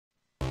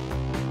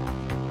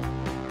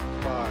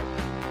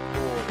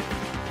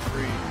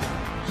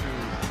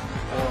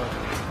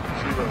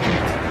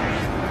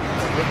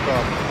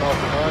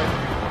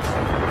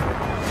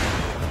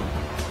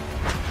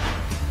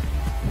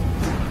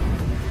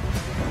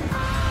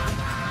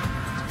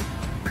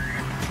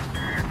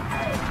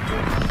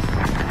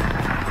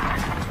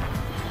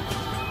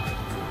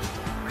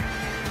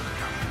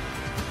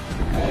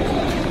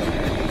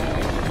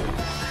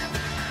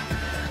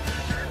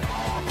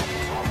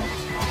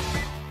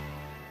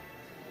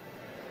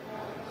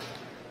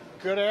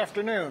Good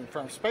afternoon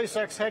from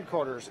SpaceX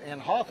headquarters in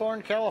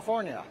Hawthorne,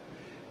 California.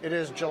 It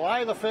is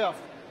July the 5th,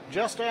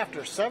 just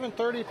after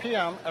 7:30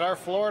 p.m. at our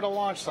Florida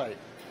launch site.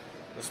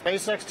 The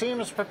SpaceX team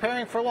is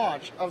preparing for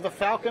launch of the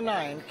Falcon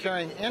 9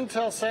 carrying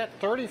Intelsat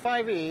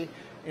 35e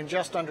in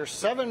just under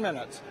 7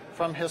 minutes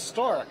from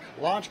historic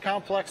Launch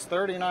Complex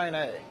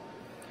 39A.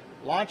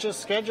 Launch is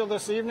scheduled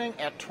this evening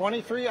at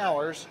 23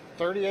 hours,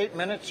 38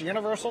 minutes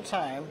Universal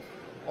Time,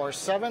 or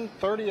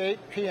 7:38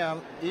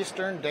 p.m.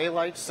 Eastern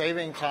Daylight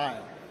Saving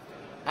Time.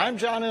 I'm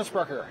John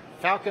Innsbrucker,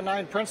 Falcon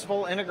 9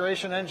 Principal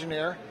Integration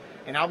Engineer,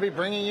 and I'll be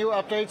bringing you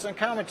updates and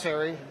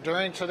commentary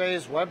during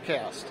today's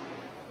webcast.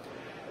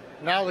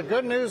 Now, the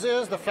good news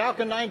is the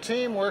Falcon 9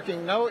 team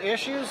working no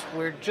issues.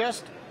 We're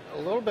just a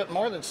little bit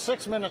more than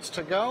 6 minutes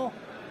to go.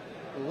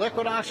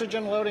 Liquid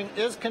oxygen loading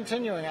is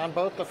continuing on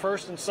both the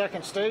first and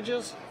second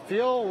stages.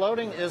 Fuel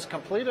loading is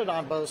completed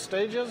on both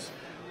stages.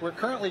 We're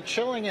currently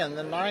chilling in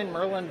the 9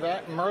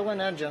 Merlin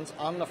engines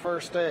on the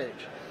first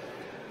stage.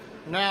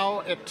 Now,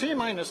 at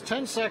T-minus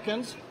 10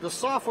 seconds, the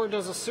software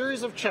does a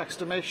series of checks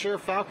to make sure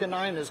Falcon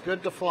 9 is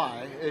good to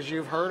fly, as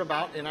you've heard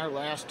about in our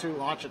last 2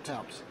 launch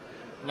attempts.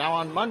 Now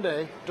on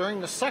Monday, during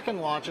the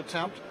second launch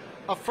attempt,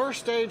 a first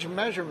stage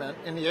measurement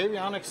in the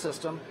avionics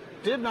system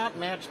did not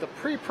match the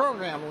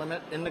pre-program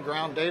limit in the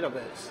ground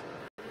database.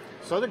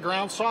 So the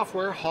ground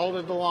software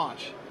halted the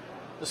launch.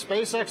 The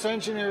SpaceX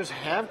engineers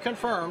have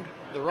confirmed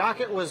the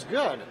rocket was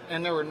good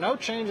and there were no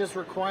changes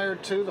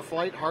required to the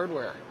flight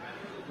hardware.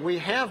 We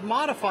have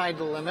modified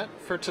the limit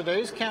for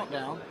today's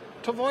countdown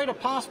to avoid a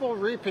possible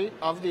repeat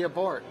of the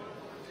abort.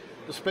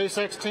 The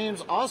SpaceX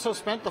teams also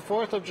spent the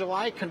 4th of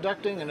July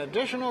conducting an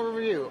additional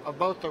review of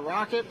both the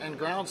rocket and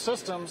ground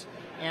systems,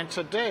 and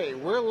today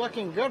we're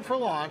looking good for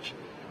launch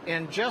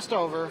in just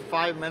over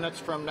 5 minutes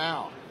from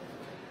now.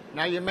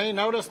 Now, you may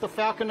notice the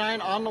Falcon 9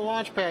 on the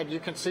launch pad. You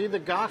can see the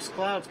GOX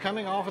clouds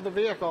coming off of the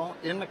vehicle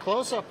in the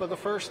close-up of the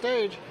first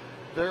stage.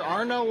 There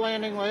are no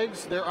landing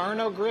legs, there are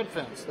no grid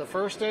fins. The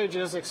first stage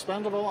is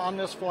expendable on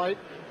this flight.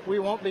 We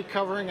won't be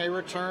covering a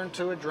return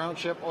to a drone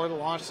ship or the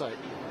launch site.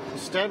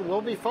 Instead,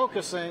 we'll be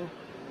focusing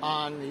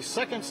on the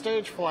second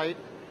stage flight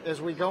as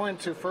we go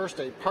into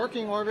first a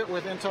parking orbit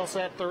with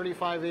Intelsat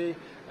 35e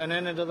and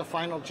then into the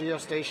final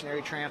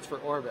geostationary transfer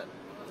orbit.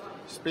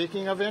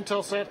 Speaking of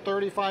Intelsat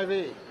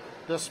 35e,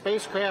 the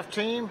spacecraft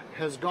team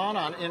has gone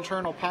on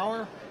internal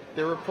power.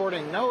 They're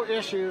reporting no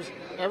issues.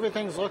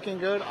 Everything's looking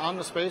good on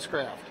the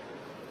spacecraft.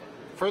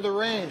 For the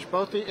range,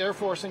 both the Air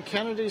Force and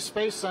Kennedy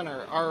Space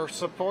Center are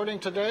supporting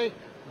today.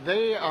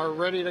 They are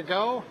ready to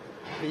go.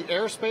 The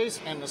airspace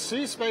and the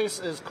sea space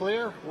is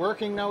clear,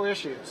 working no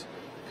issues.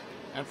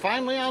 And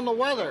finally, on the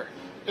weather,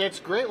 it's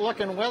great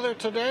looking weather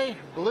today.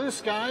 Blue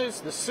skies,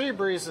 the sea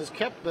breeze has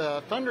kept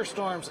the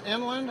thunderstorms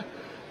inland,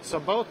 so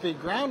both the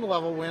ground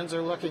level winds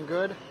are looking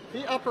good.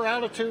 The upper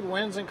altitude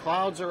winds and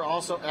clouds are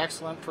also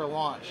excellent for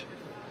launch.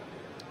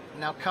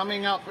 Now,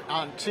 coming up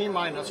on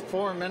T-minus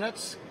 4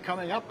 minutes,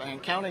 coming up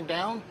and counting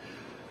down,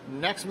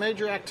 next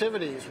major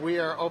activities, we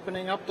are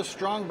opening up the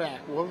strong back.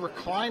 We'll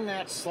recline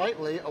that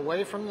slightly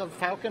away from the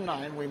Falcon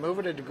 9. We move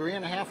it 1.5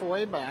 degrees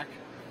away back,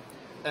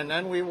 and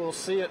then we will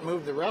see it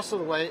move the rest of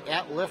the way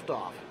at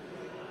liftoff.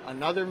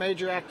 Another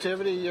major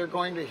activity you're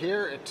going to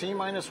hear at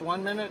T-minus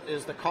 1 minute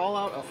is the call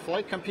out of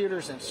flight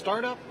computers in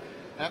startup.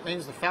 That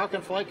means the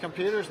Falcon flight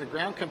computers, the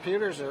ground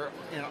computers, are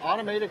in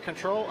automated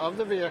control of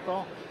the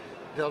vehicle.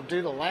 They'll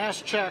do the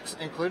last checks,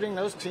 including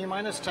those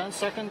T-minus 10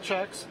 second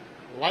checks,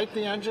 light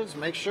the engines,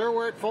 make sure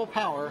we're at full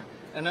power,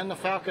 and then the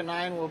Falcon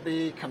 9 will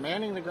be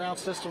commanding the ground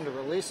system to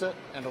release it,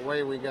 and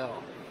away we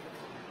go.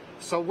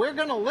 So we're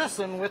going to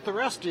listen with the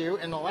rest of you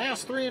in the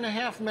last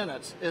 3.5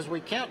 minutes as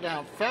we count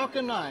down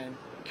Falcon 9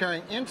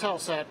 carrying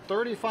Intelsat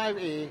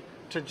 35e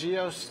to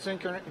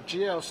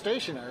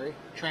geostationary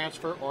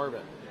transfer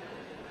orbit.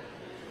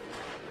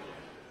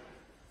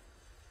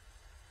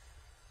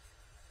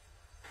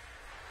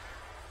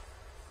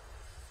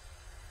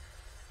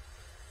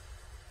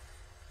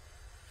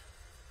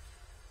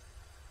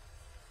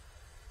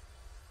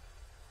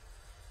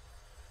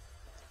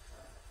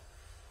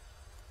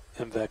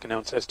 MVAC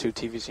announced S2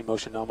 TVC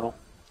motion nominal.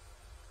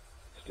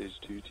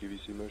 Stage 2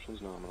 TVC motion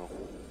is nominal.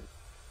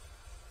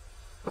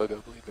 Bug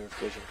up lead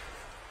verification.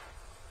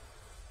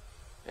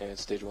 And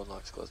stage 1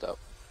 locks closed out.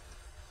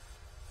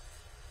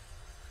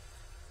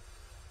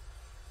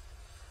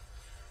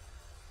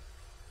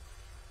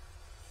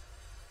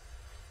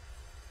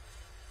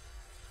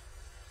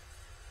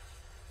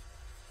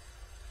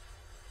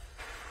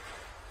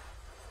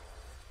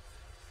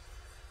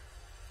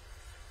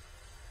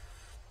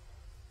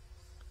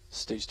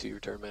 Stage 2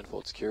 return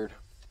manifold secured.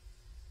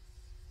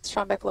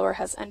 Strombeck lower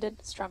has ended.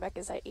 Strombeck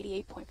is at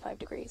 88.5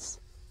 degrees.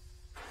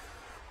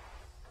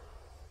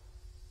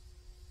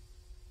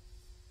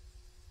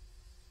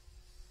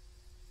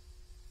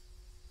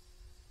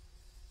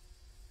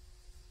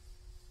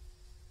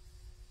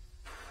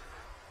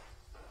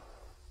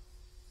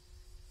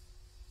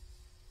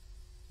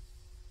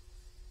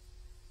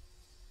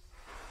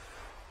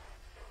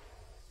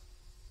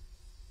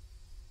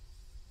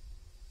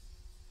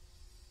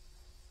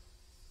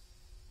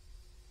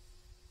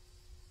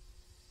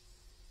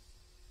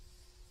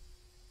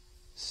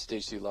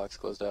 Stage 2 locks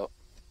closed out.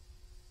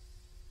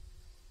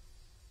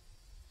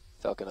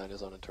 Falcon 9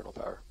 is on internal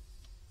power.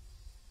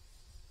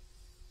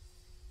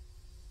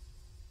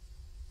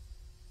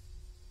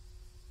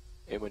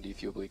 A1D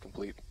fuel bleed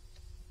complete.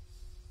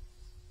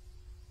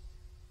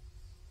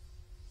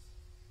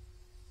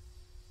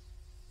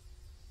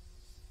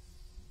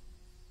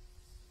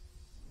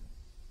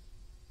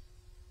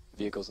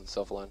 Vehicles in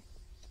self-align.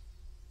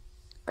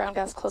 Ground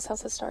gas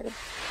closehouse has started.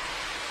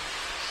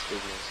 Stage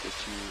 1, Stage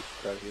 2,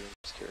 gravity heating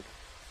secured.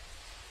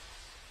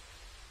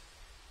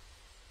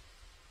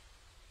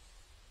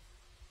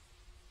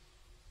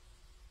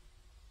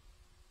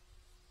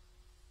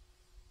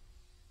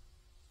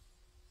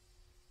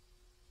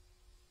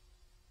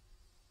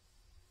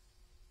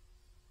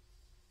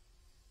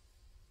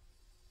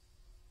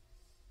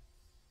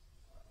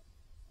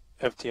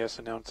 FTS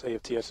announced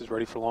AFTS is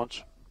ready for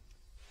launch.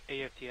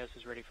 AFTS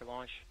is ready for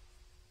launch.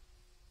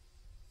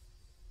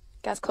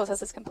 Gas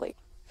closehouse is complete.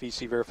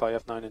 VC verify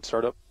F9 in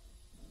startup.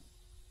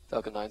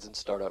 Falcon 9's in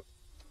startup.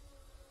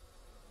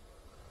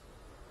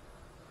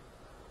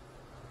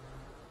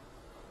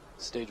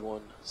 Stage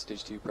 1,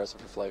 Stage 2 pressing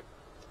for flight.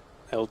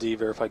 LD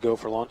verify go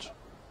for launch.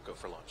 Go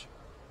for launch.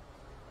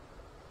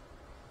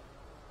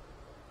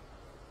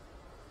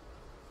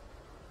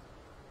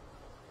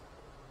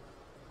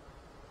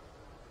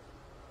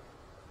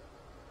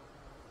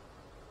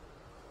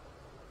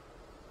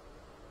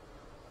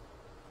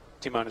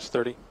 T-minus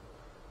 30.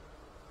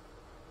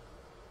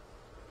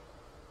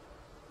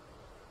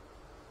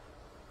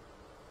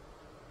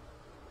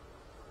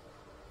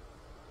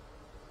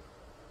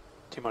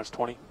 T-minus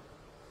 20.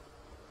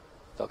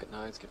 Falcon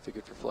 9's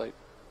configured for flight.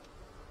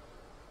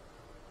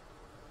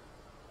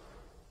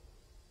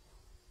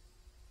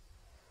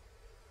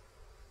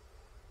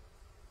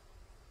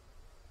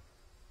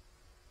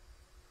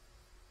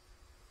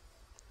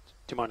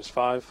 T-minus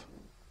 5,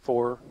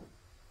 4,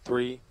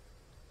 3,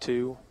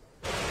 2,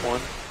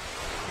 1.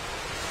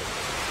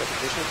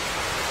 Second mission.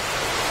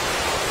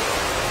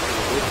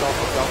 Lift off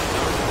of Falcon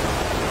 9.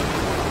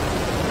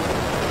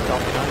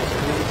 Falcon 9 is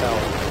clear to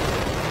tower.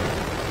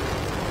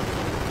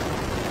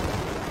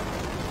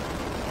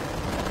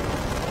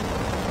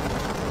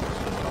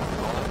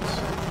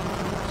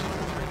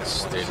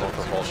 Stage 1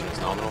 propulsion is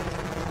nominal.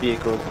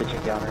 Vehicle is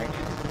pitching downrange.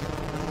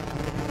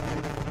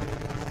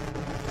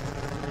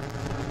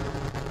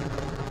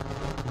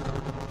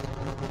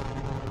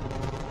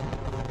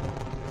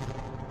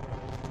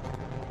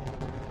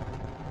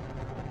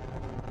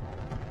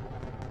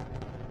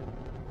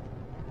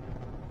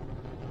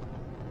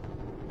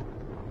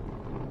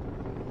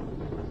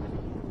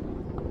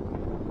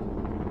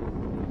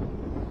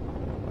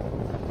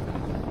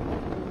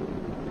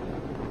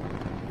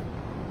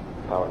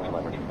 Power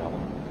telemetry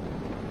nominal.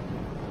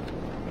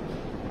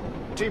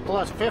 T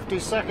plus 50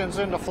 seconds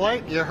into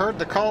flight, you heard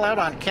the call out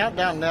on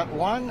countdown net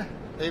 1.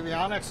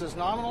 Avionics is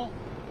nominal.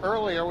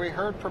 Earlier we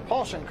heard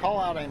propulsion call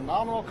out a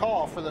nominal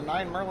call for the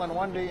 9 Merlin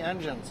 1D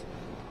engines.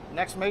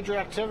 Next major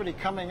activity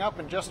coming up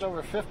in just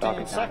over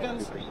 15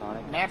 seconds.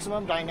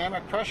 Maximum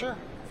dynamic pressure.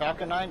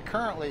 Falcon 9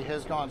 currently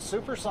has gone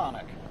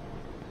supersonic.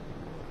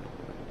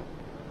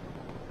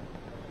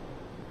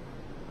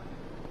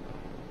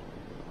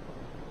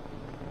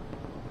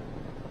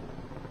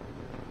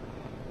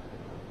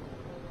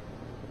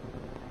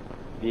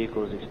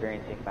 Vehicle is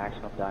experiencing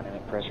maximum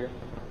dynamic pressure.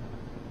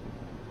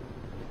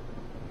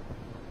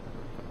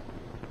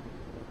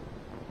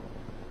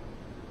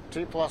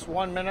 T plus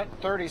 1 minute,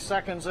 30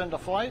 seconds into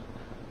flight.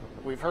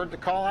 We've heard the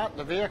call out.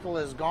 The vehicle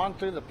has gone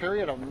through the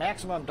period of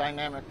maximum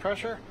dynamic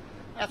pressure.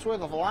 That's where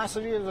the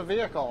velocity of the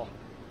vehicle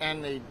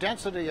and the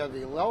density of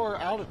the lower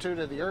altitude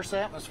of the Earth's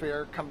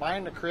atmosphere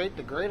combine to create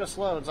the greatest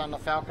loads on the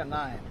Falcon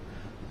 9.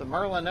 The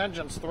Merlin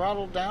engines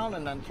throttled down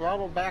and then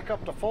throttled back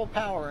up to full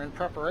power in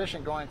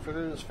preparation going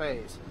through this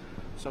phase.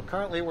 So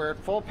currently we're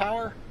at full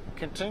power,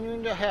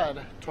 continuing to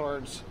head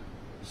towards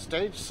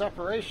stage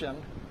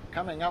separation,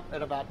 coming up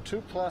at about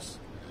T plus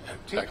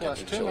 2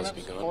 minutes,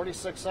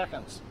 46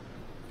 seconds.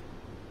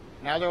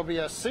 Now there'll be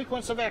a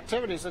sequence of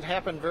activities that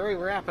happen very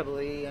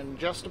rapidly in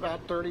just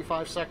about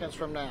 35 seconds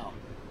from now.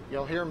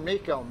 You'll hear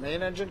MECO,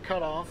 main engine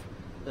cutoff.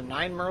 The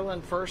 9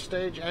 Merlin first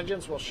stage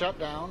engines will shut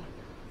down.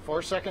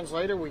 4 seconds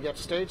later, we get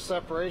stage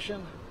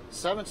separation.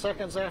 7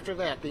 seconds after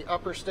that, the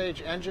upper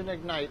stage engine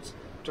ignites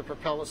to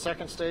propel the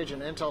second stage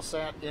and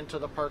Intelsat into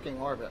the parking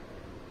orbit.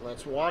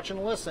 Let's watch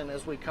and listen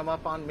as we come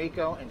up on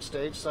MECO and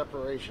stage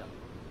separation.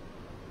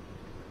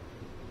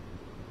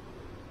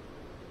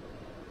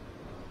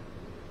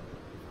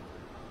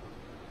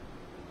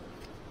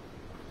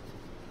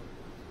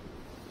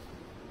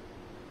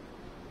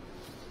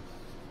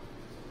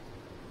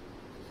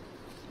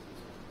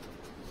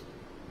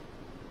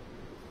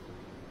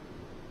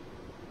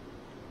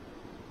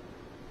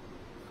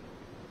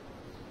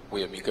 We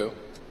have MECO.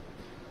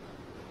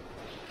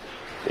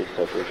 Stage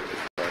separation.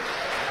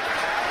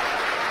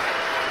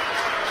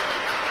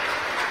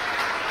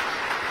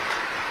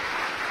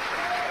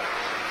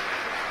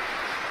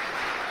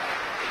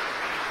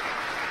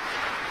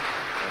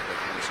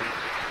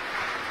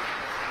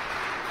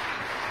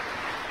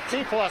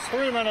 T plus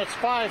 3 minutes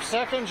 5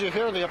 seconds. You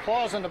hear the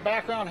applause in the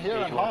background here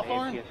in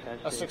Hawthorne.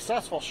 A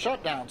successful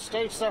shutdown,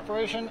 stage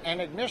separation,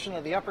 and ignition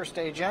of the upper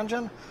stage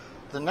engine.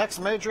 The next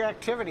major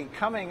activity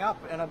coming up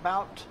in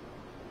about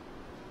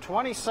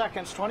 20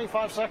 seconds,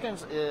 25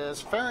 seconds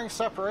is fairing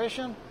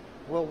separation.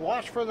 We'll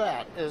watch for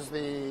that as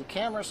the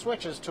camera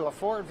switches to a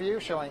forward view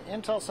showing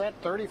Intelsat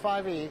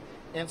 35e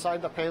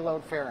inside the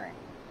payload fairing.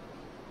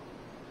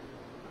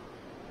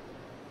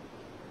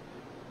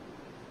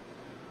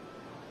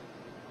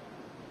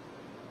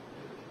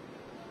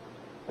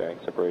 Bearing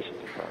separation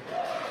confirmed.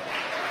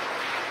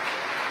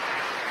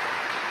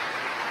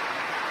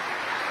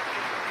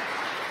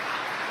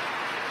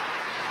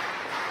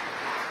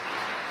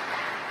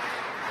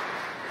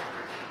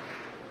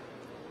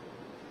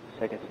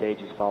 Second stage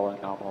is following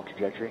nominal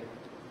trajectory.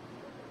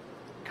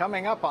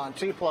 Coming up on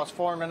T plus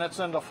 4 minutes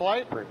into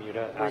flight,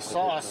 Bermuda. we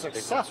saw a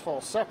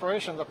successful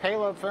separation of the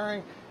payload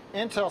fairing.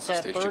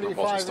 Intelsat Stage 2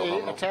 propulsion still 35e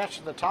nominal. attached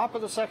to the top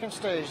of the second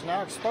stage,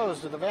 now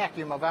exposed to the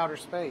vacuum of outer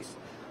space.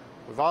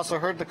 We've also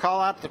heard the call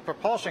out that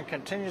propulsion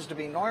continues to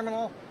be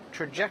nominal.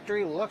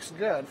 Trajectory looks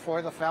good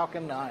for the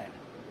Falcon 9.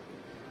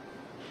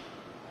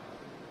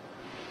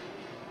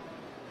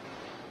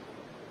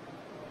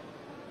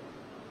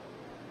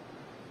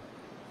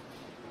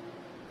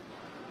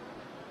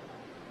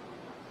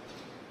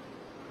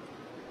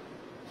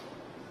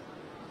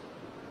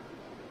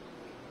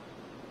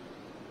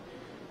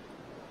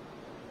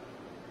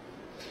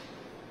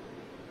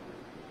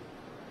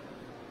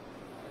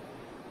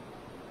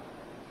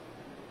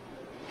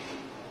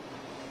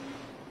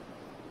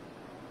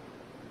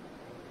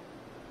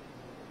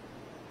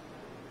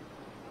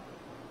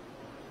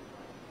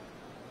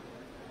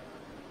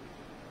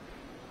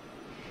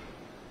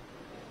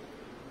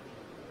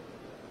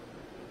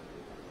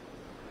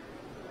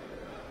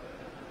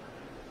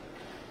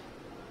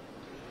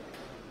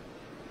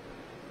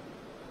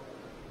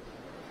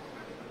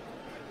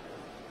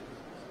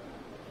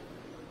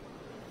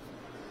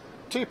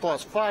 T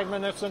plus 5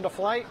 minutes into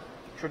flight.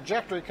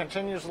 Trajectory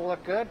continues to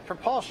look good.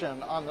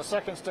 Propulsion on the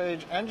second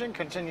stage engine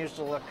continues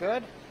to look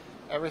good.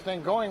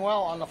 Everything going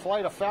well on the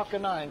flight of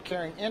Falcon 9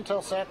 carrying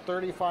Intelsat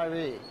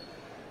 35e.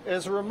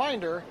 As a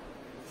reminder,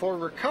 for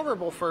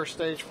recoverable first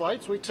stage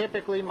flights, we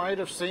typically might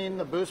have seen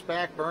the boost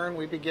back burn.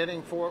 We'd be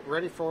getting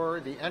ready for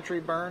the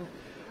entry burn.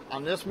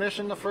 On this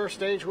mission, the first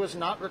stage was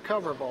not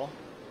recoverable,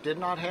 did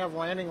not have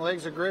landing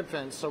legs or grid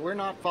fins, so we're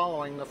not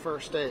following the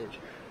first stage.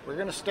 We're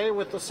going to stay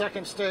with the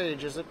second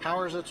stage as it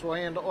powers its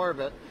way into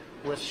orbit,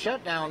 with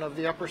shutdown of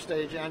the upper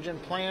stage engine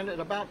planned at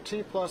about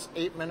T plus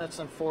 8 minutes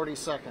and 40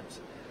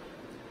 seconds.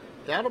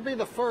 That'll be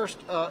the first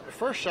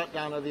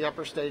shutdown of the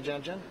upper stage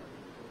engine.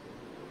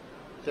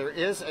 There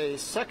is a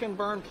second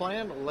burn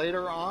planned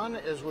later on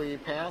as we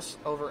pass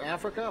over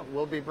Africa.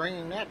 We'll be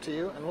bringing that to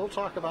you, and we'll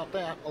talk about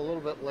that a little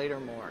bit later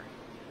more.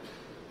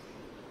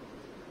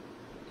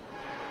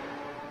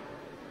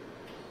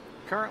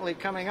 Currently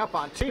coming up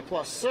on T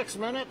plus 6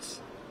 minutes.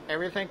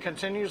 Everything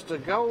continues to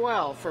go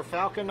well for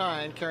Falcon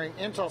 9 carrying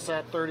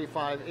Intelsat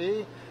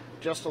 35e.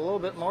 Just a little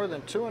bit more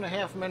than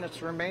 2.5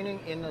 minutes remaining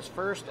in this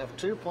first of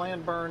 2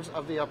 planned burns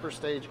of the upper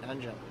stage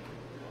engine.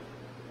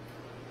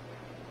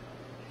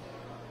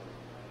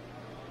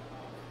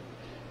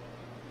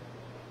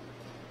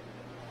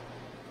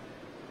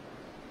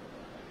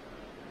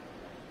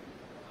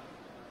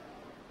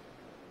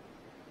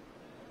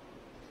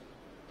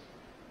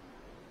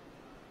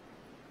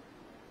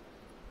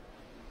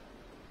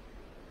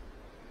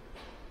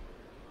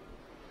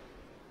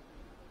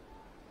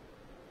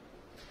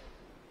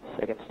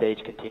 Second stage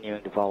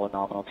continuing to follow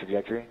nominal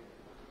trajectory.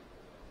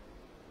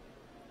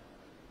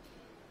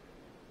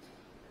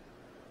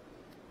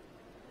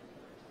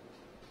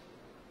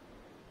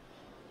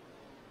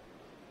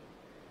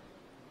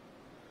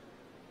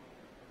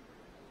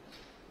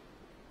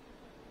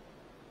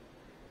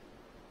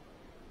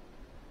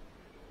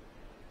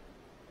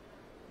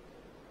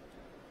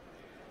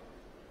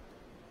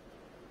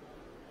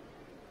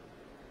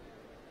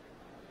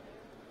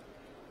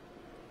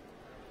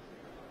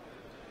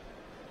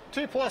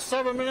 T plus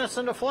 7 minutes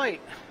into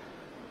flight.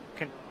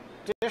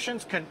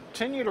 Conditions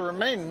continue to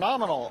remain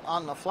nominal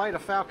on the flight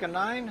of Falcon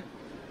 9.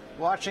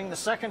 Watching the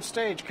second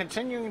stage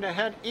continuing to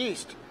head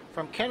east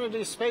from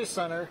Kennedy Space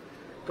Center,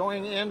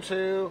 going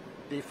into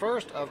the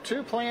first of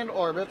 2 planned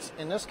orbits,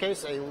 in this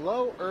case a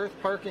low Earth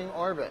parking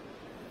orbit.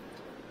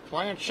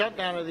 Planned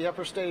shutdown of the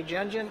upper stage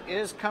engine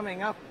is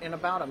coming up in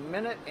about 1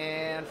 minute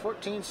and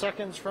 14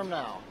 seconds from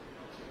now.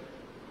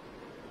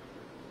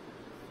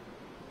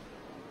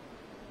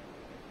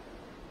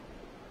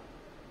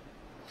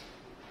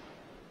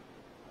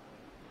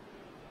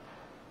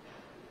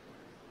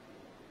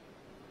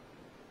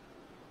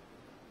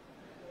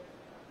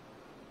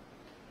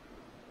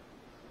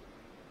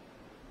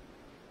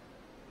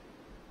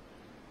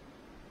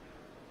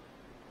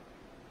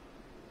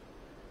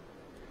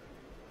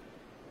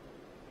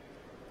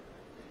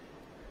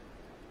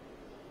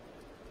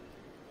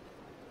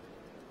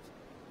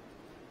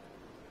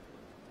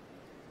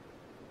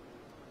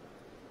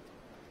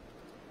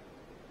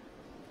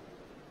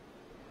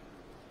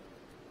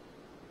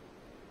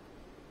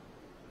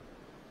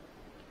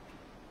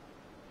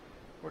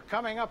 We're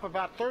coming up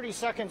about 30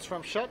 seconds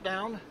from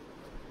shutdown.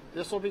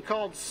 This will be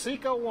called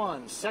SECA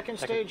 1, second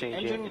stage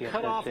engine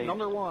cutoff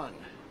number 1.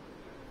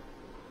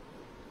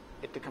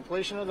 At the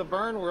completion of the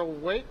burn, we'll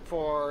wait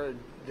for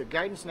the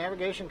guidance,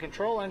 navigation,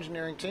 control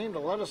engineering team to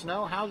let us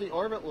know how the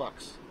orbit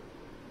looks.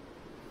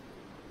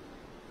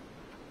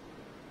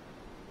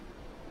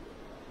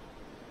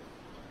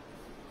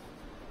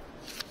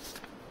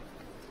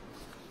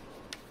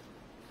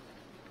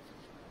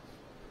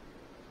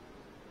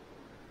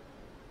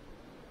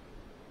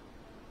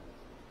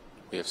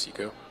 We have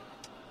SECO.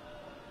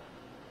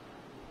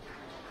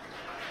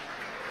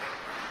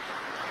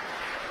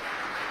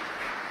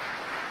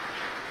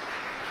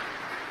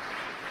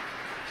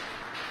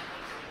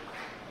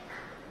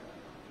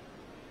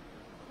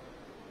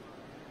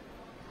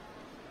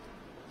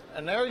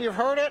 And there you've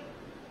heard it.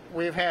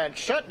 We've had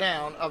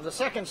shutdown of the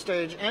second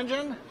stage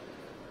engine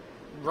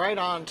right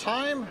on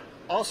time.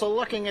 Also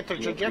looking at the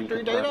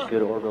trajectory data.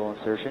 Good orbital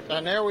insertion.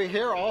 And there we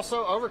hear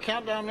also over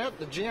countdown net,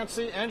 the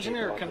GNC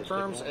engineer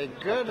confirms a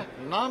good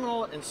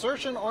nominal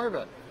insertion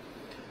orbit.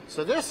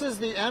 So this is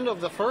the end of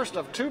the first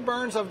of 2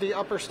 burns of the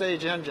upper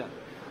stage engine.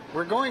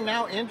 We're going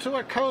now into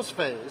a coast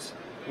phase.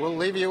 We'll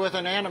leave you with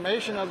an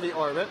animation of the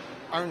orbit.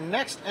 Our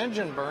next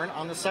engine burn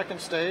on the second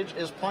stage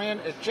is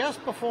planned at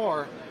just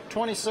before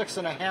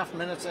 26.5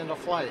 minutes into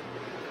flight.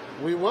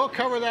 We will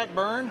cover that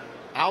burn.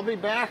 I'll be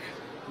back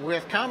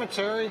with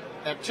commentary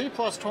at T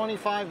plus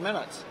 25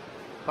 minutes.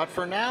 But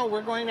for now,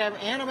 we're going to have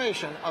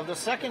animation of the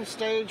second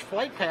stage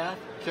flight path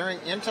carrying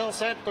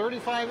Intelsat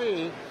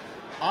 35e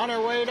on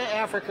our way to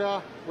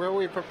Africa, where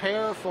we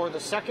prepare for the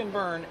second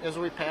burn as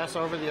we pass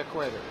over the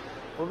equator.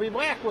 We'll be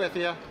back with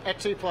you at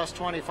T plus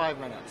 25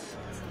 minutes.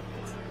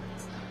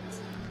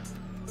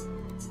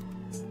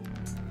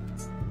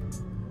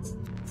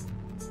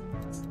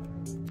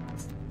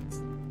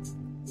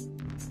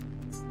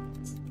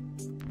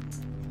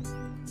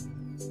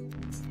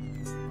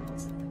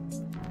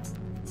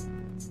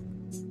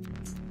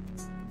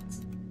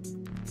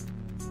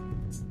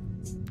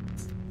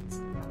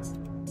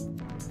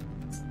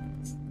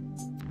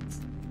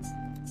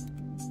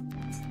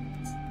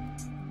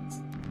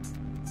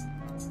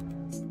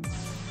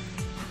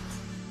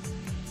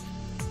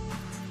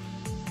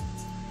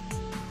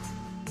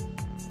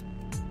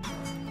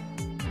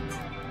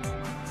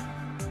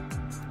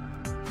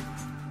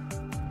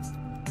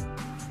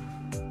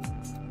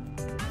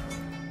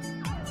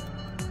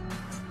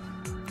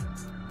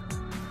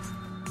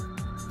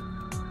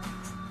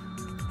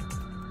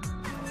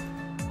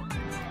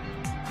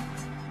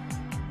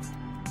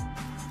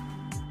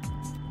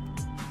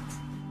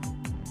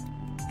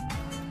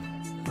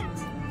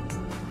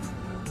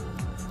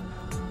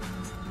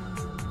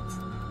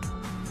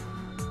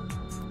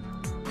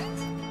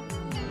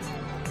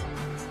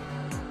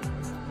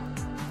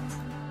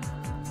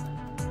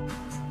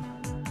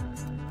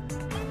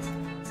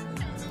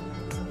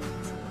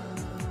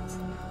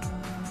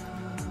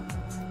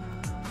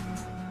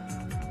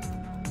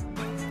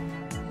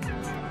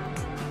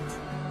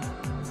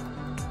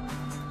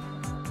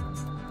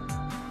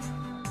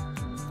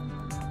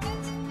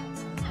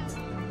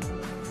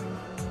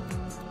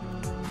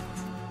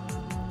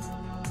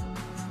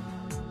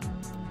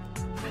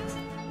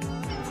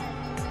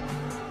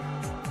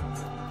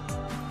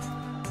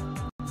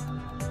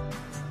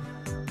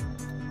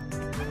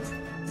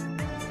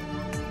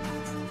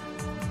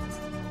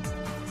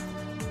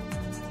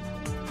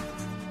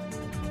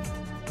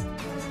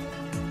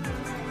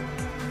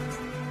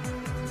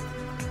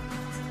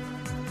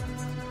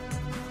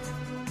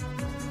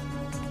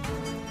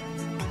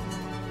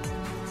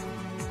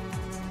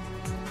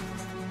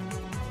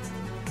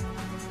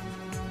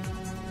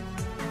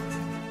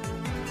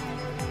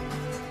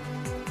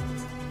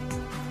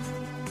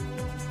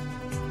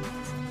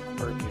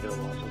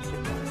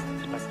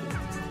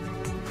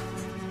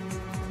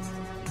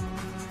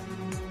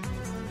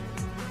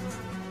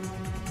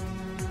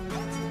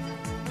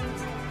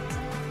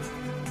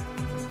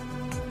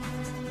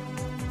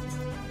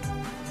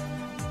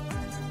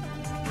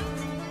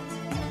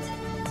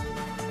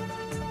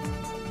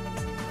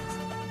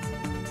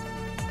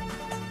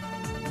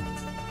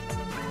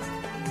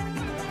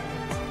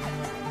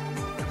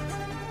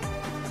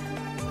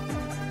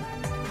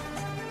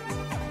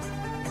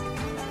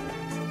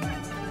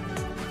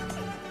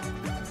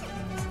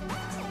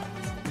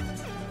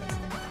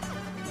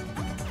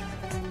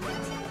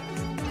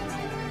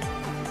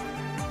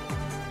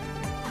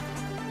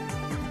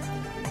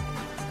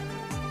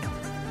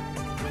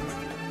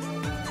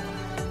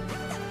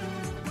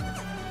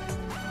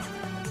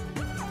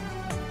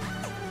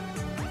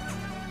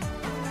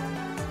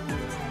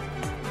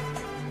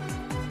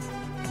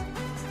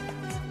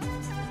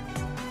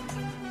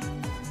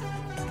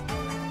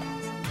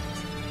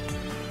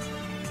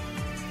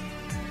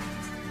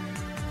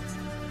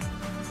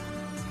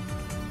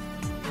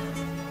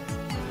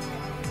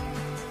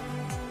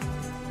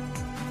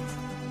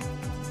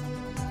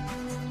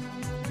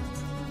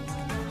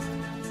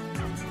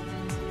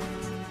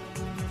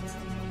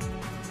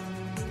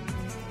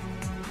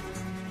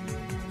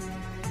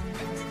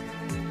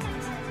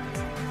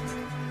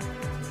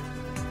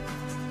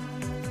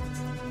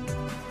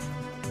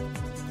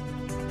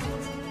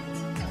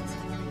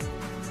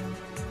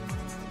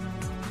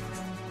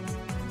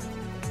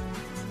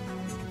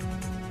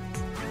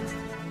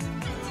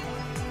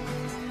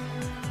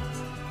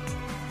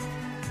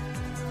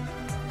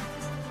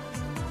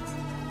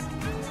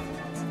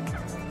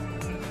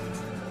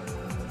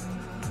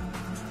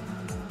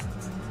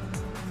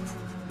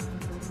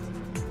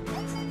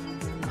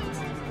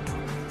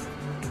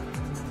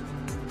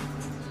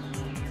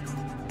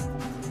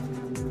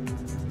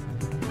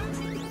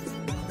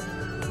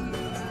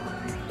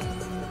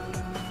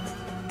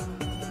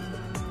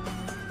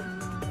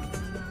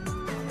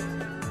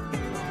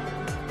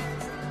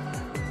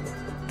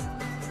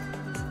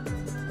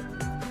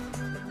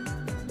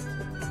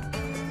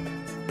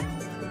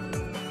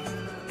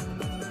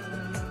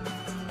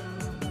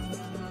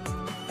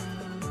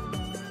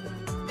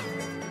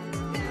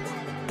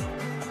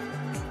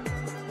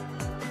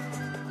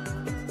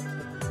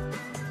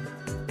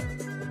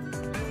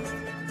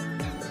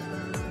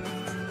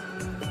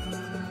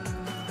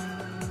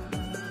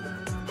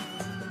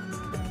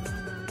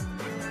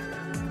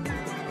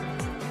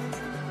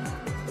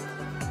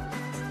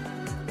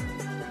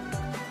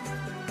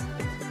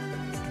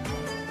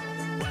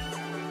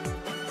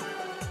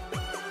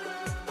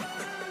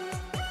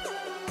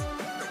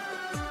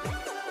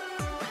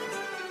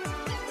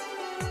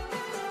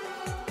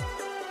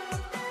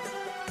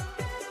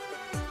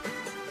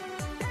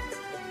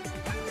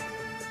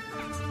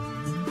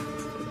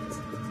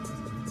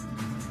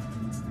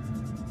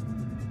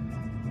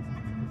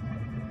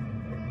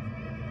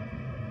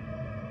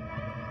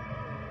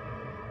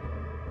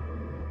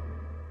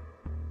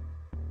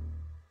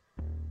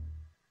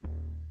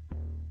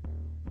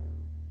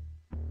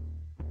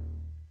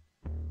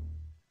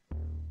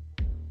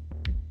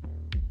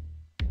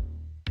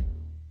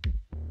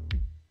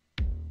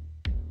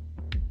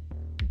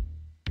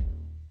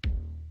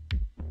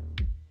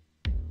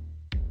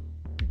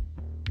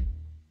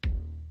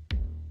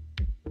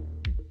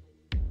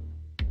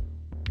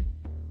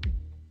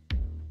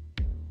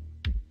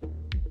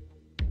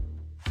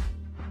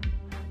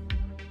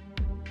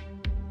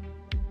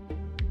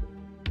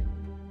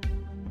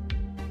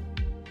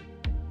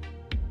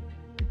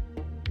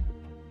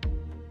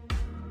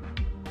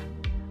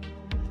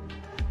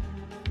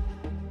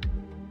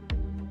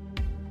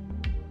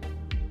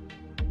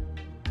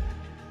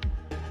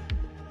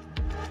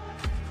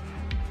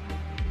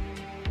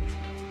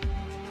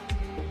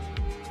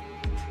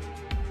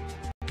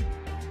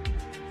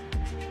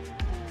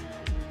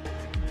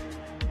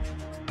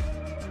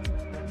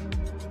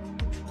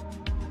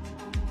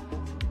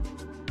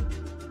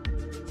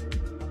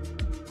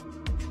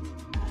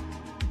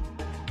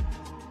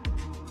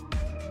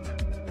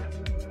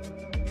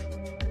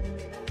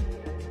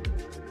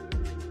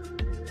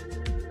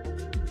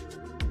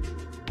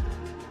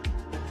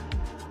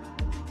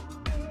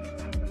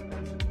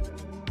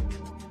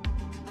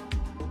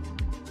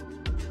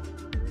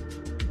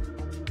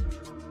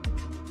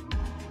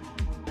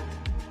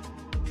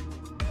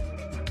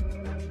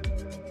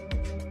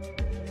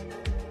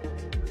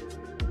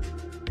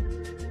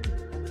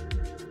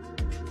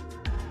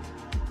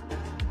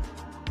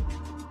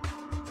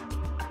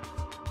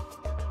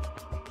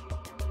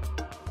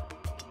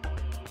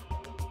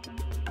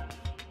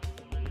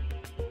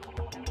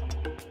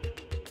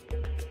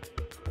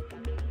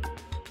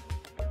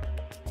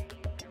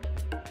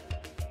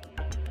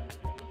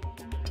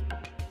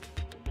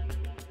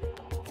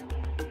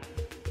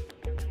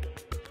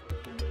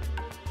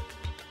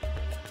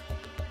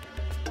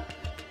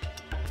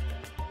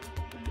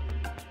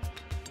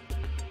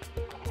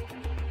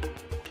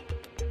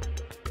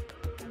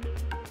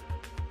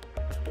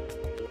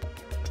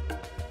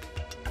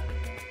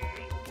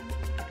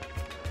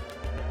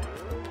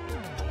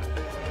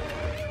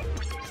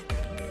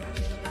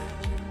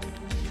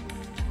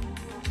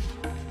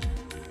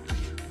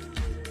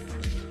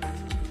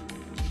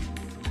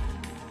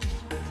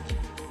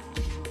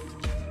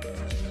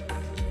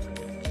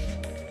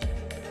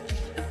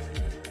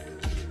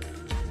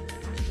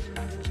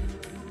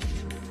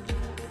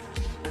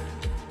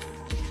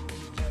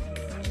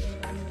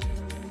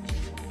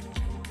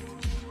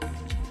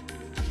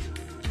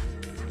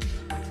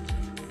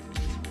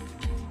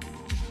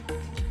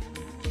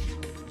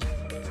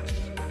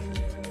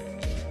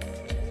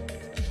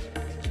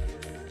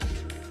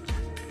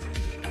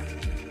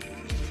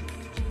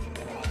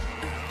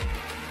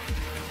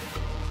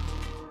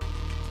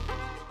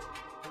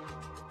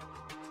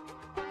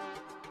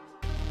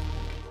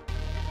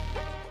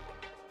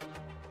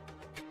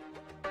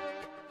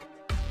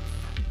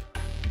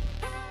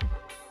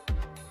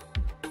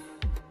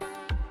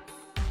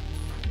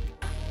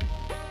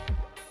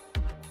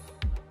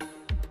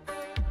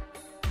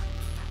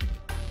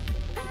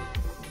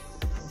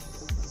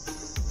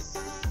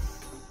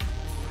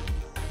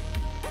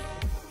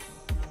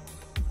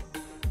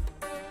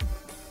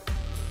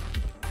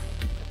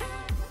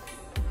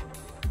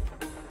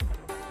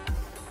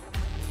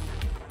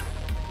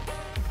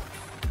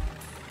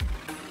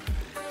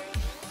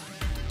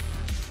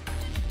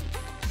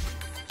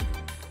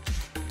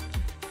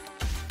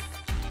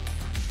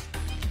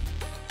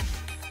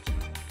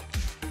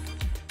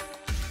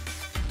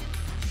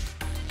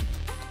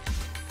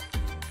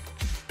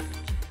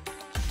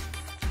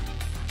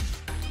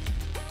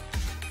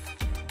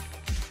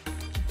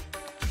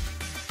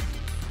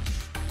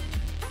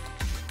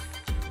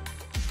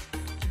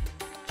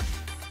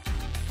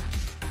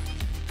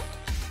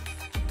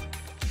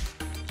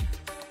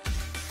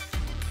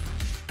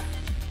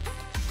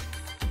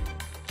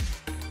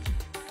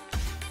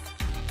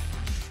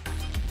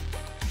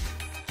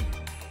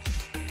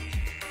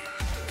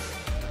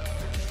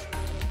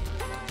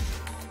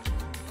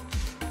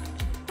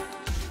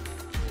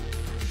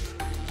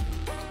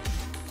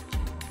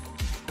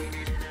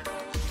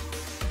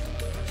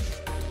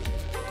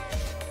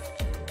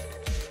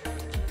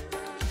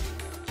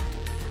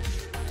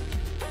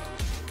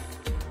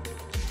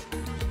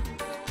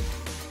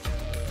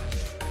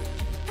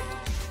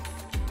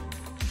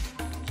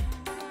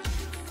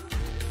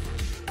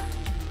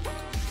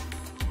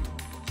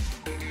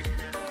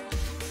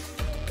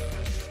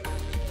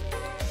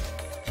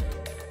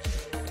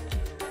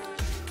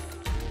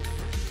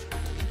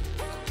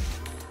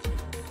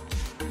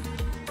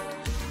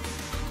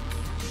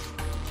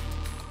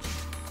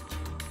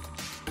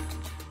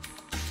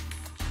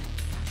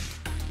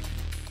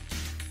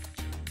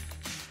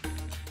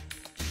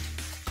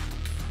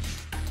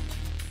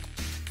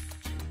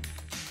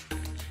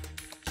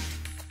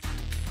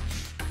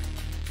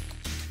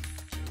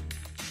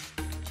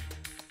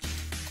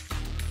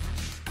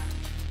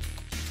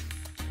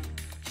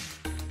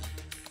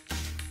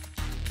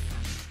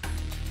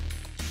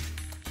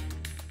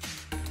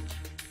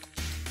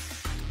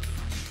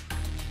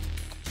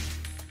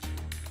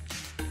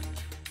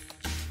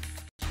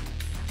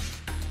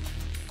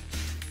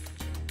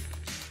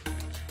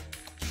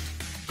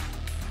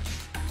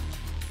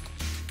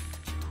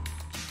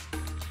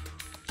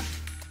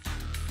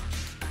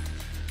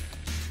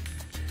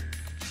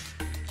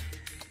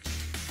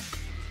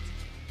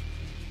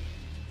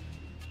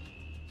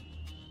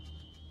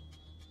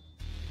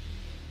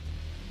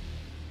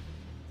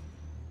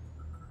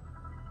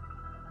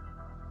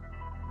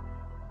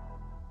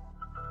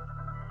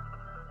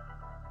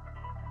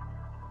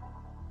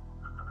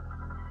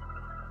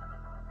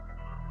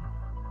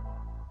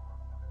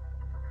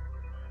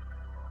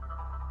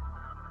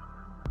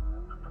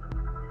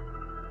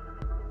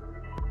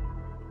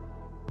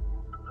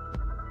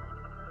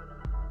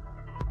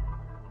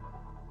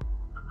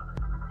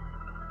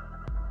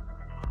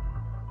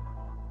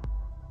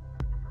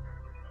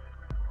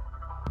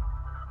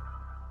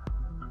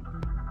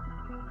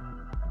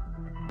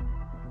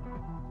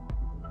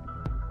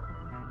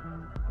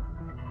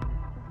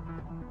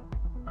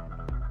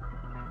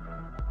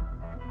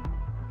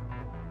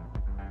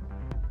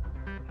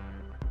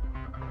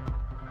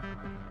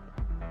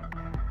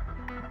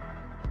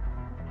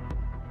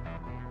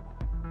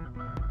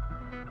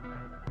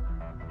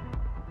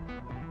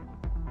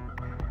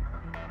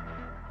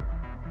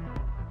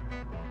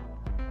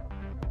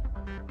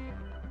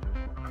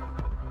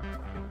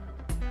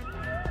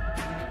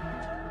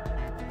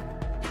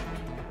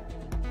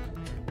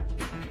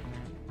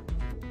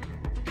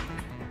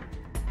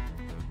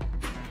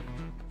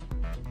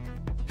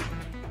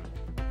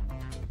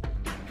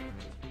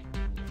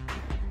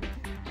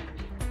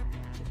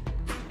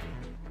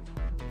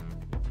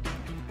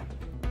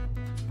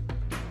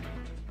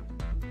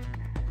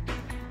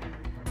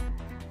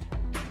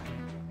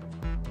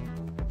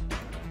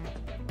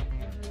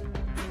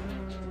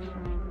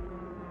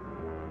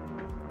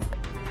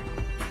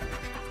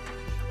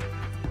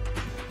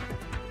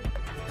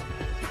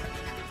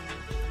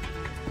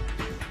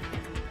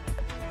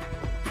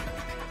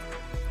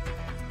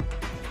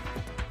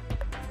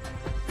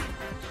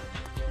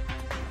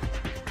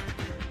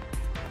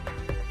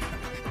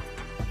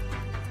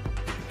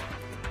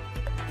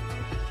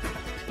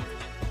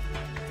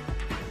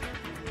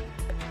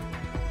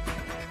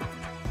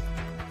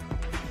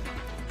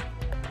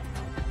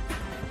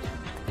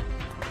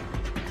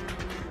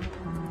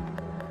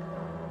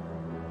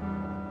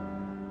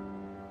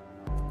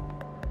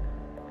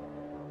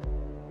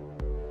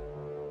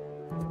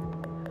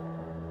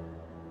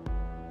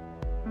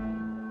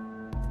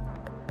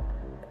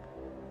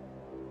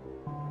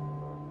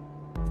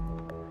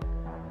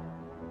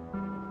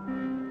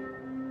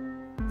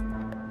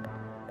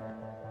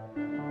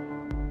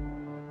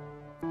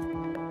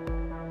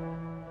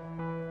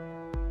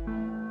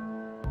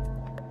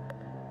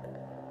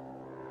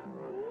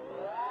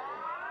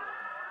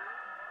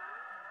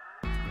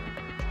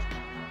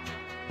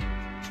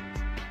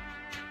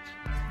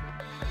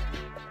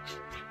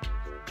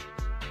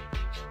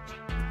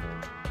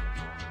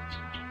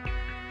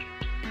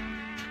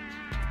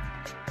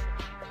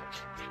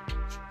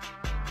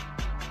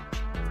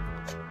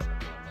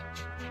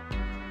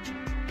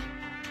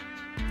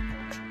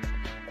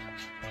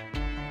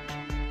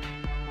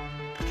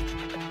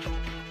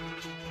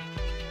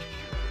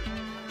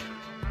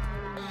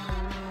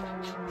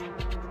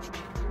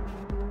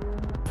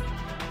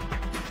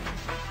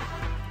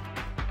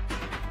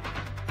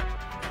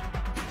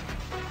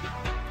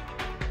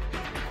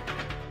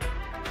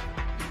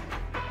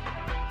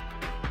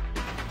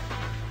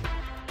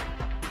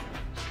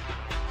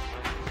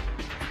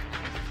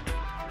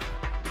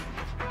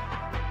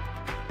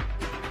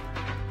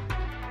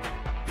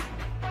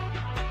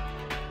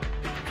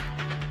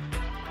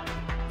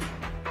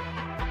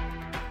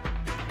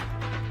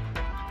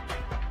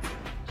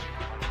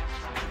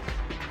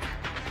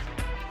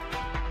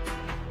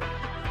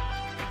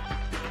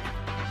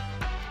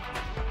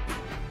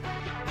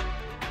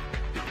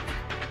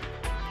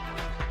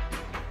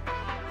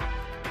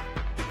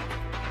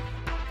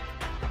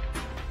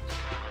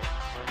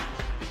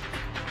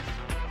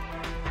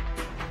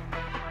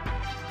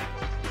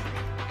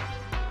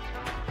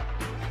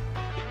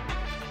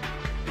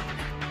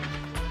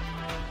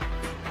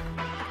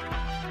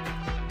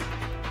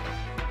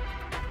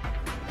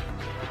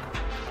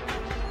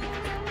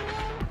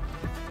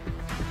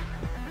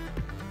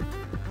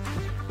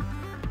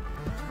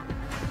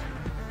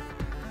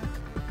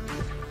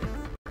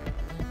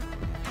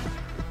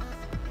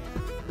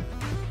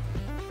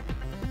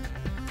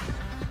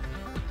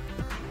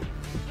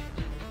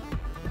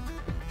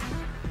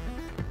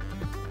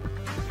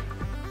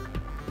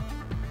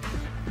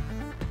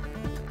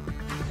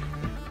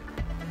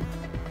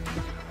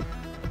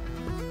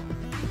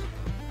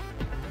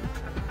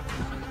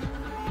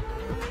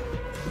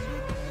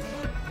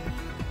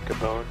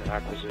 Gabon,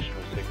 acquisition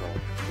of signal.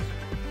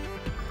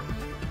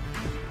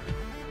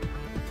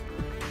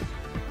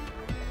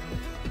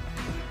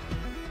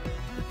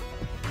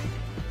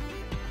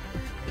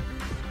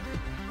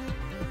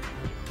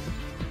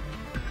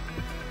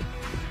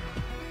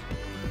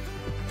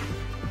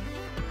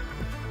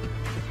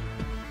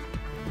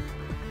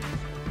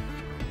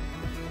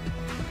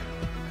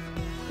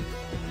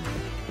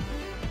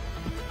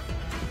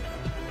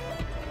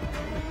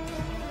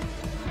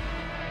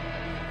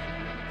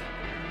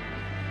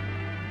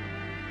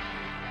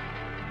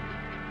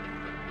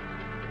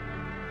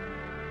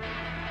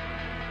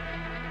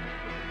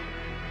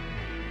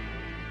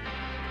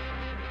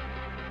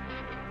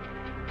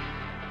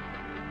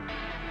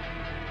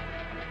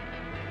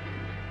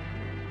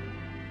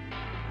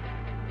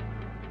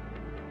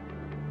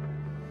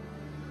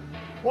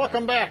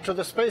 Welcome back to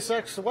the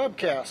SpaceX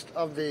webcast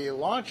of the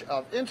launch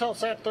of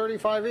Intelsat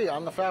 35e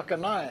on the Falcon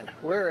 9.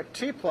 We're at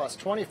T plus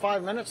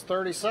 25 minutes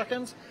 30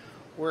 seconds.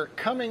 We're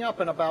coming up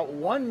in about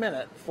 1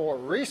 minute for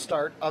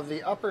restart of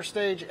the upper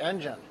stage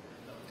engine.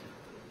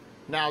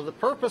 Now the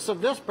purpose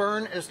of this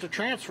burn is to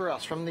transfer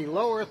us from the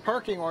low Earth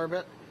parking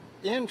orbit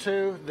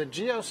into the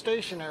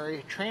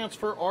geostationary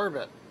transfer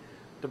orbit.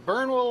 The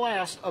burn will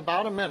last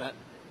about a minute,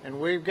 and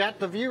we've got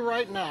the view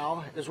right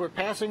now as we're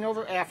passing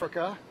over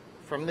Africa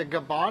from the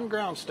Gabon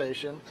ground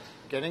station,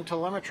 getting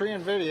telemetry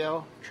and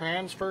video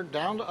transferred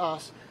down to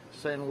us,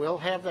 and we'll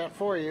have that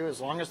for you as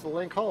long as the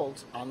link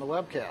holds on the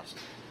webcast.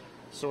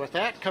 So with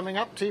that coming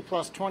up, T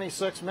plus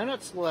 26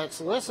 minutes,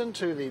 let's listen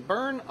to the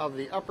burn of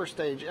the upper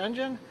stage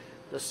engine,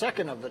 the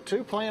second of the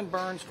 2 planned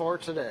burns for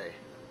today.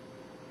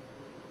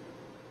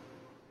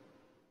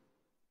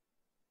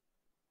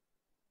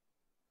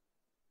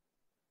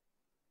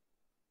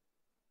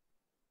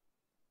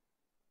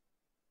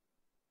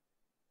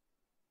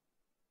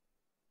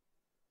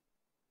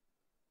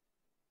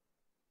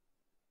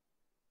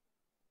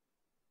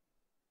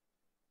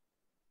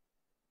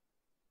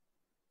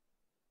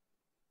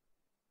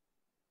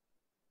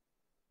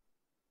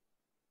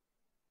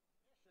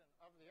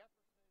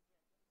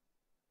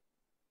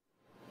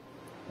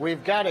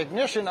 We've got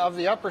ignition of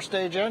the upper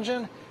stage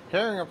engine.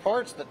 Hearing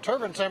reports that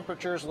turbine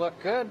temperatures look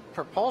good,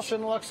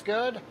 propulsion looks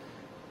good,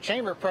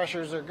 chamber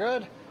pressures are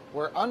good.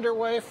 We're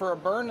underway for a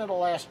burn that'll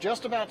last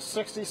just about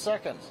 60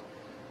 seconds.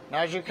 Now,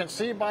 as you can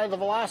see by the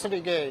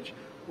velocity gauge,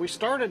 we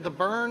started the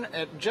burn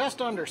at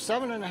just under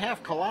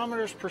 7.5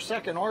 kilometers per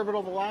second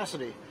orbital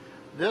velocity.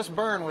 This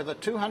burn with a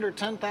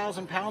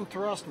 210,000 pound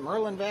thrust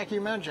Merlin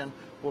vacuum engine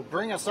will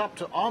bring us up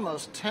to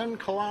almost 10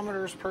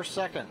 kilometers per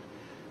second.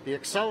 The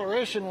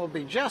acceleration will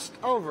be just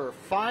over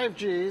 5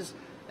 Gs,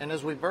 and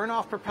as we burn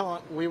off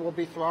propellant, we will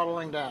be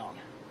throttling down.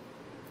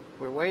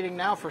 We're waiting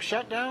now for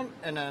shutdown,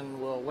 and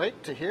then we'll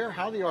wait to hear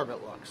how the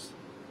orbit looks.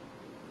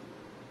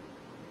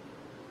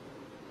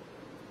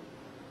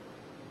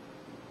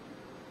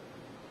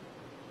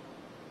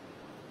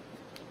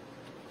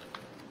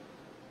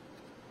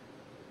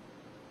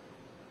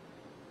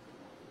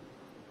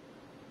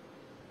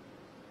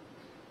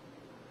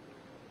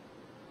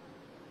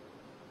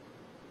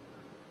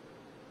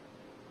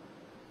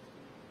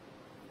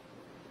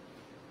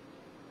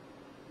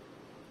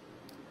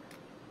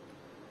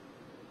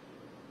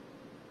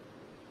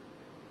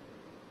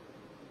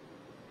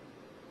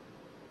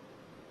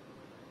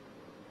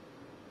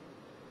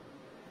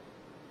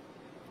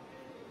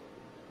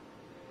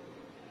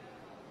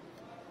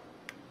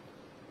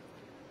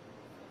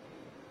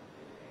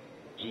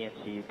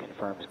 GNC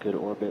confirms good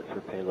orbit for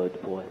payload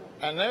deploy.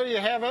 And there you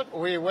have it.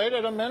 We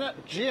waited a minute.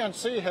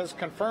 GNC has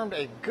confirmed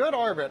a good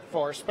orbit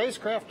for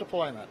spacecraft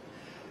deployment.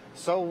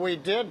 So we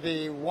did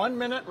the 1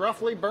 minute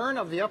roughly burn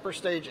of the upper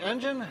stage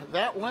engine.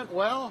 That went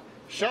well.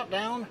 Shut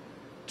down.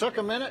 Took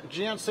a minute.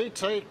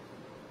 GNC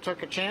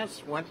took a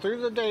chance, went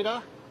through the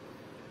data,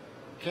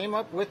 came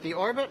up with the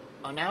orbit,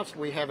 announced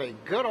we have a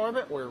good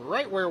orbit. We're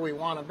right where we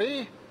want to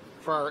be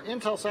for our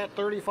Intelsat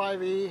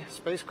 35e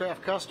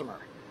spacecraft customer.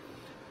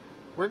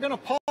 We're going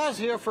to pause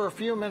here for a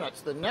few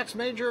minutes. The next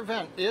major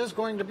event is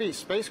going to be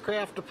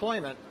spacecraft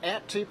deployment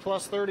at T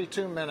plus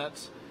 32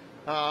 minutes.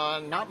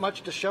 Not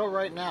much to show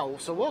right now.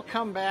 So we'll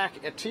come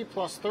back at T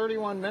plus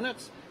 31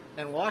 minutes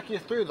and walk you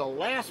through the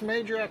last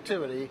major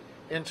activity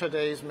in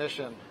today's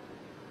mission.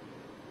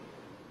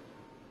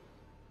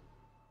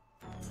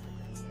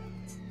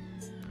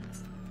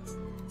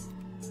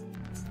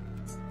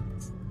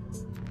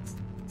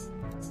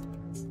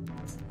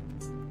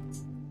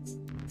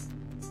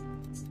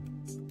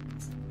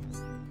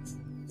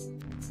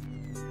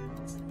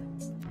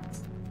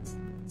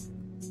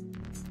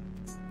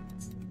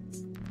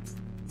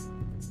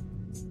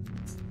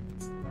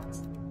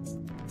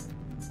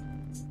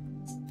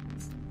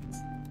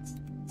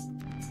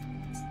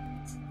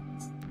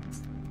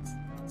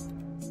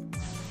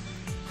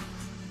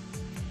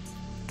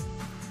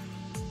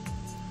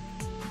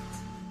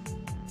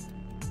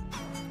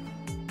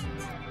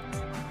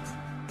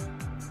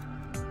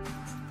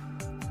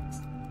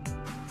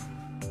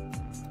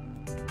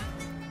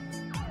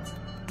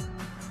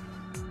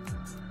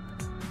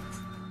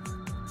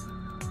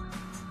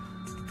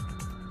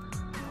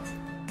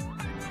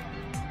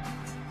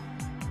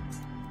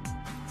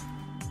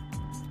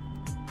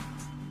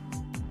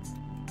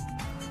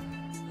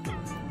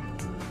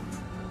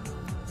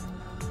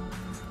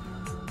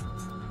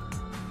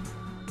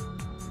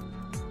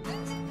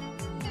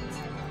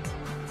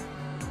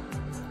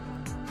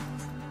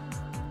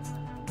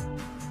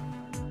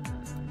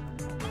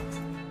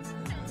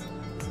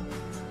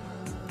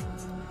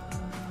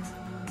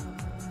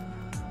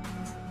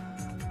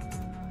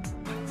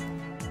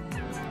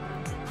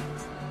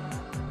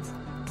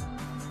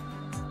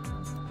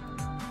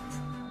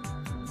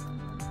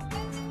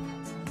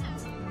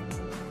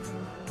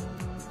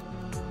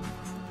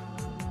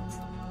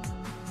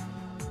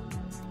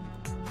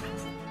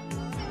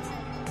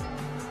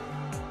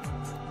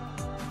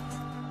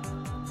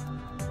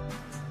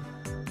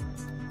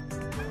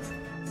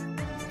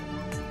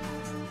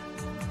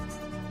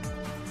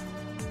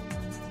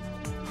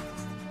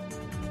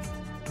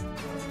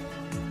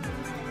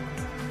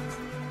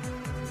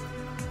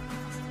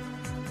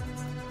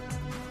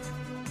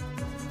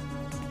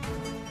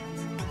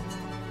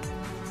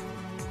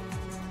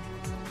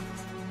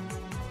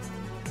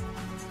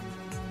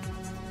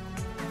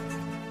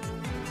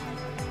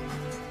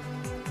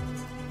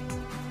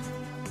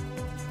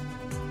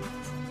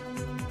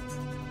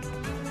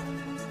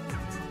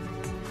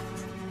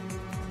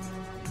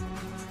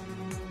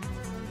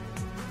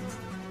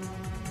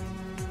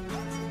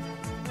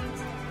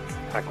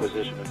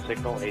 Acquisition of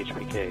signal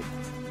HPK.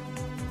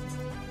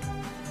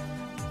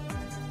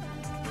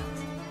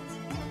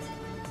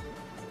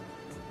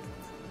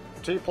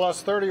 T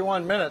plus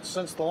 31 minutes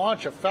since the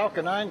launch of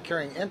Falcon 9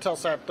 carrying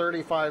Intelsat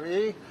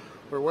 35e.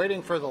 We're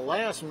waiting for the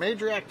last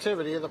major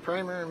activity of the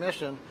primary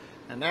mission,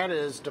 and that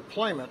is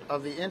deployment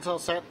of the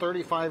Intelsat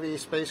 35e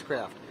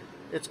spacecraft.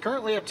 It's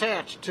currently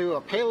attached to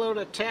a payload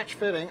attach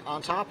fitting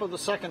on top of the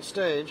second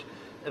stage.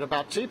 At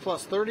about T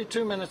plus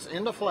 32 minutes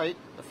into flight,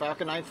 the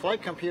Falcon 9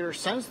 flight computer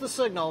sends the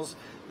signals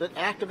that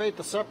activate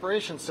the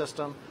separation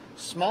system.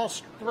 Small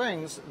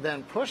strings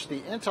then push the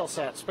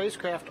Intelsat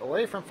spacecraft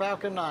away from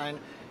Falcon 9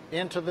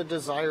 into the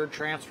desired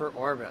transfer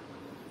orbit.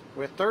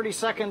 With 30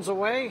 seconds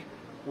away,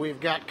 we've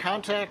got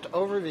contact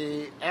over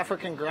the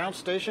African ground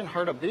station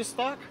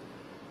Harda-Bistak.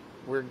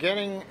 We're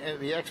getting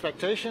the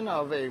expectation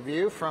of a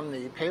view from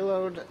the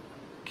payload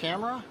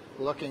camera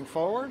looking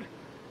forward.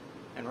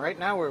 And right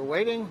now we're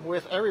waiting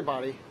with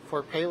everybody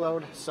for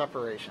payload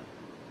separation.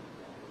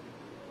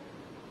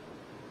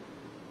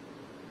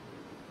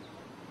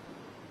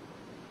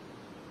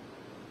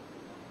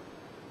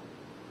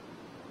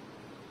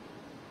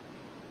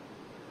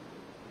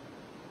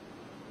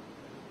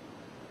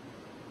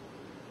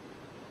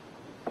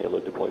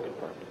 Payload deploy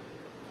confirmed.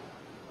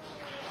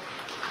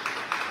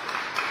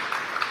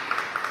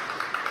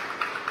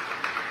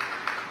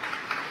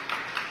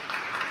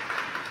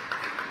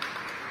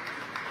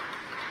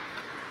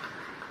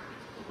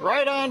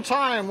 Right on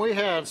time, we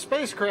had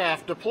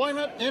spacecraft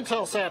deployment,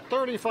 Intelsat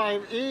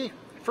 35e,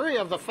 free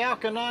of the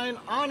Falcon 9,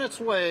 on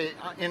its way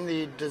in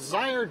the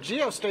desired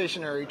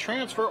geostationary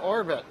transfer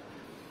orbit.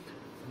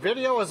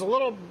 Video is a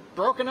little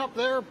broken up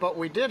there, but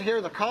we did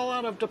hear the call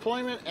out of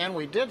deployment and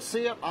we did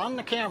see it on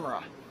the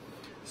camera.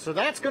 So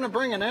that's going to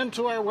bring an end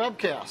to our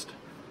webcast.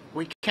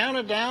 We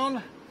counted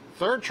down.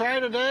 Third try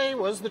today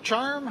was the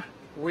charm.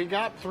 We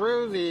got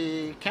through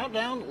the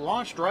countdown,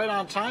 launched right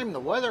on time. The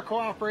weather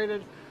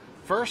cooperated.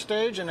 First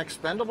stage, an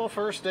expendable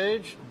first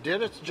stage,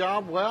 did its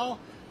job well.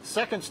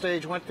 Second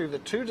stage went through the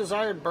 2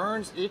 desired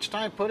burns, each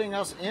time putting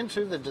us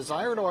into the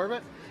desired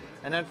orbit.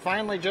 And then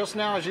finally, just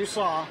now, as you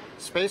saw,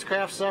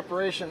 spacecraft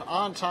separation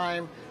on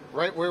time,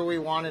 right where we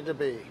wanted to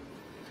be.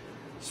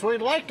 So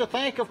we'd like to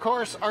thank, of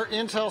course, our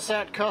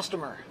Intelsat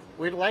customer.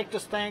 We'd like to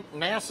thank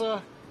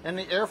NASA and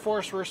the Air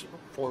Force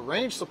for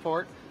range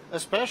support,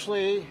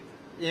 especially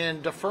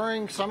in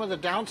deferring some of the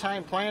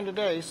downtime planned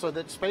today so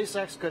that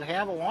SpaceX could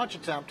have a launch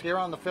attempt here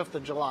on the 5th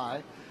of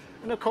July.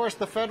 And of course,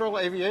 the Federal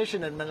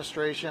Aviation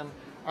Administration,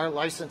 our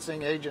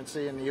licensing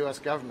agency in the U.S.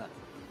 government.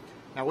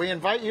 Now, we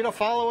invite you to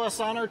follow us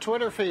on our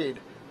Twitter feed,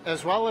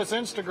 as well as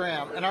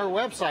Instagram and our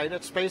website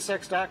at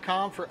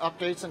SpaceX.com for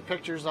updates and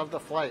pictures of the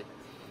flight.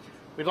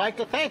 We'd like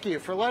to thank you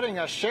for letting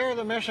us share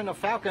the mission of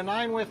Falcon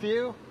 9 with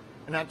you,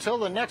 and until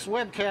the next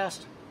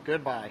webcast,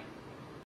 goodbye.